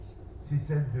She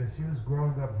said when she was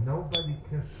growing up, nobody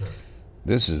kissed her.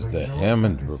 This is But the you know,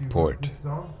 Hammond after she wrote Report. this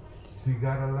song, she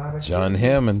got a lot of John kisses.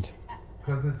 Hammond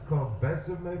Because it's called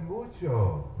Besame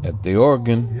Mucho. at the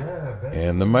organ Yeah, Besame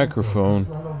and the Mucho. microphone.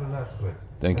 Consuelo Velasquez.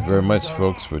 Thank you very much,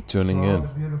 folks, for tuning For all in the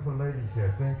beautiful ladies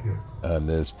here, thank you. on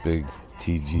this big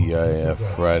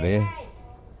TGIF Friday.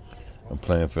 I'm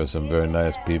playing for some very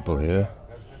nice people here.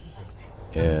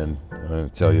 And I'm going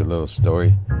to tell you a little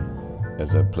story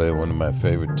as I play one of my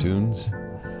favorite tunes,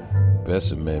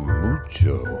 Besame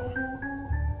Mucho.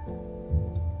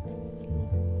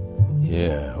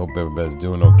 Yeah, hope everybody's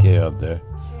doing okay out there.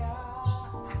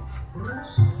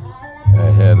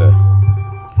 I had a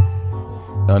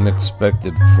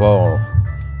unexpected fall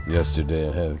yesterday.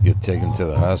 I had to get taken to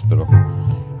the hospital.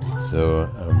 So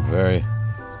I'm very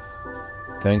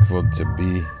thankful to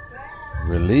be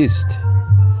released.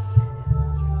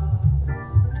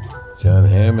 John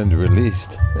Hammond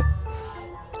released.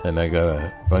 And I got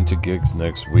a bunch of gigs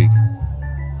next week.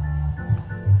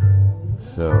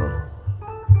 So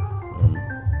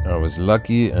I was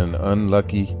lucky and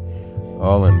unlucky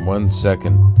all in 1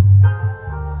 second.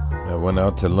 I went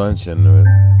out to lunch and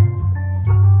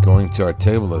going to our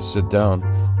table to sit down,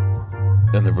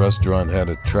 and the restaurant had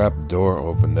a trap door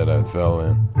open that I fell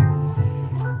in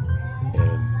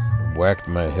and whacked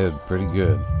my head pretty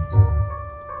good.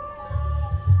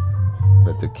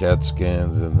 But the CAT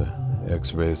scans and the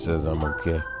x-ray says I'm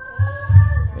okay.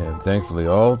 And thankfully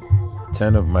all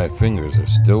 10 of my fingers are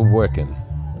still working.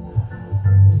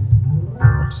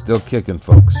 I'm still kicking,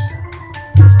 folks.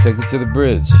 Let's take it to the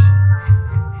bridge.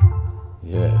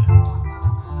 Yeah.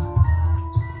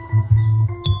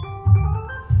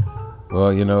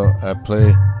 Well, you know, I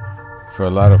play for a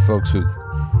lot of folks who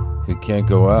can't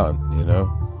go out, you know.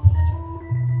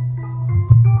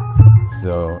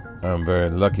 So I'm very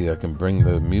lucky I can bring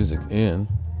the music in.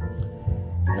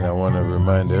 And I want to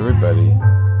remind everybody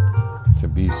to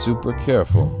be super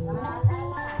careful.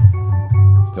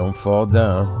 Don't fall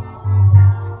down.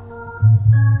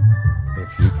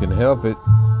 If you can help it.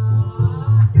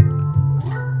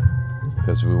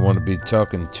 Because we want to be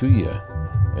talking to you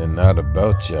and not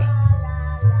about you.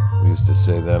 We used to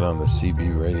say that on the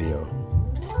CB radio.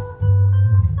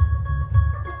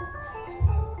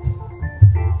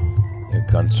 And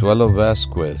Consuelo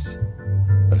Velasquez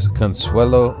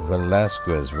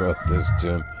wrote this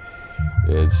tune,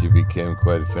 and she became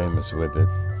quite famous with it.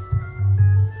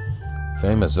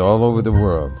 Famous all over the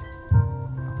world.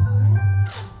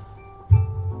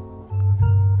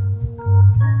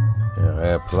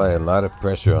 I apply a lot of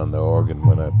pressure on the organ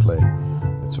when I play.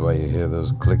 That's why you hear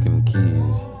those clicking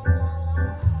keys.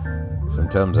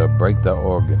 Sometimes I break the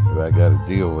organ, but I gotta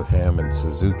deal with Hammond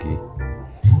Suzuki.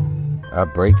 I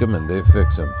break them and they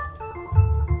fix them.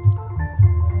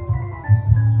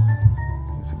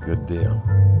 It's a good deal.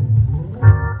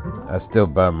 I still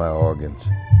buy my organs,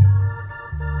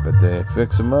 but they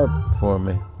fix them up for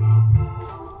me.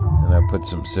 And I put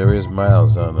some serious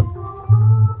miles on them.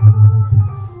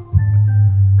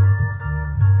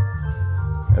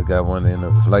 I got one in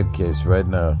a flight case right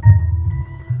now,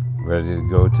 ready to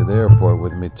go to the airport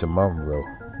with me tomorrow.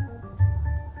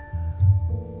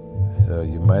 So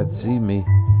you might see me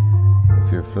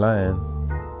if you're flying.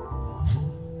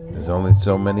 There's only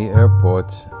so many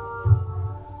airports,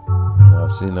 and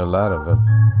I've seen a lot of them.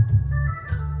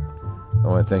 I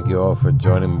want to thank you all for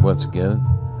joining me once again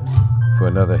for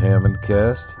another Hammond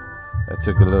cast. I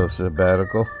took a little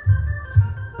sabbatical,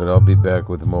 but I'll be back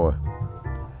with more.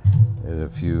 There's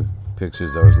a few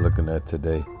pictures I was looking at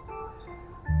today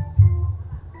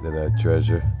that I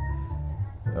treasure.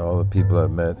 All the people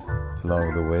I've met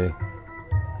along the way.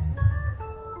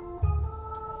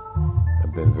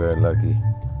 I've been very lucky.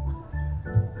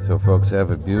 So folks,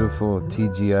 have a beautiful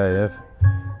TGIF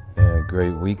and a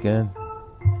great weekend.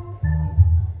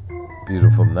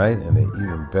 Beautiful night and an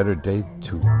even better day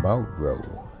tomorrow.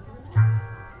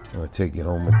 I'm going to take you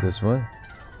home with this one.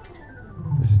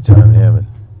 This is John Hammond.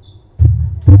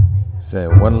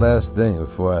 Saying one last thing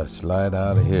before I slide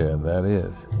out of here, and that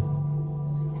is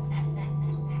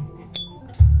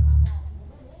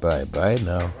bye-bye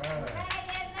now.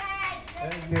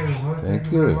 Thank you.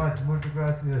 Thank you. Very much. Muchas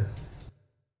gracias.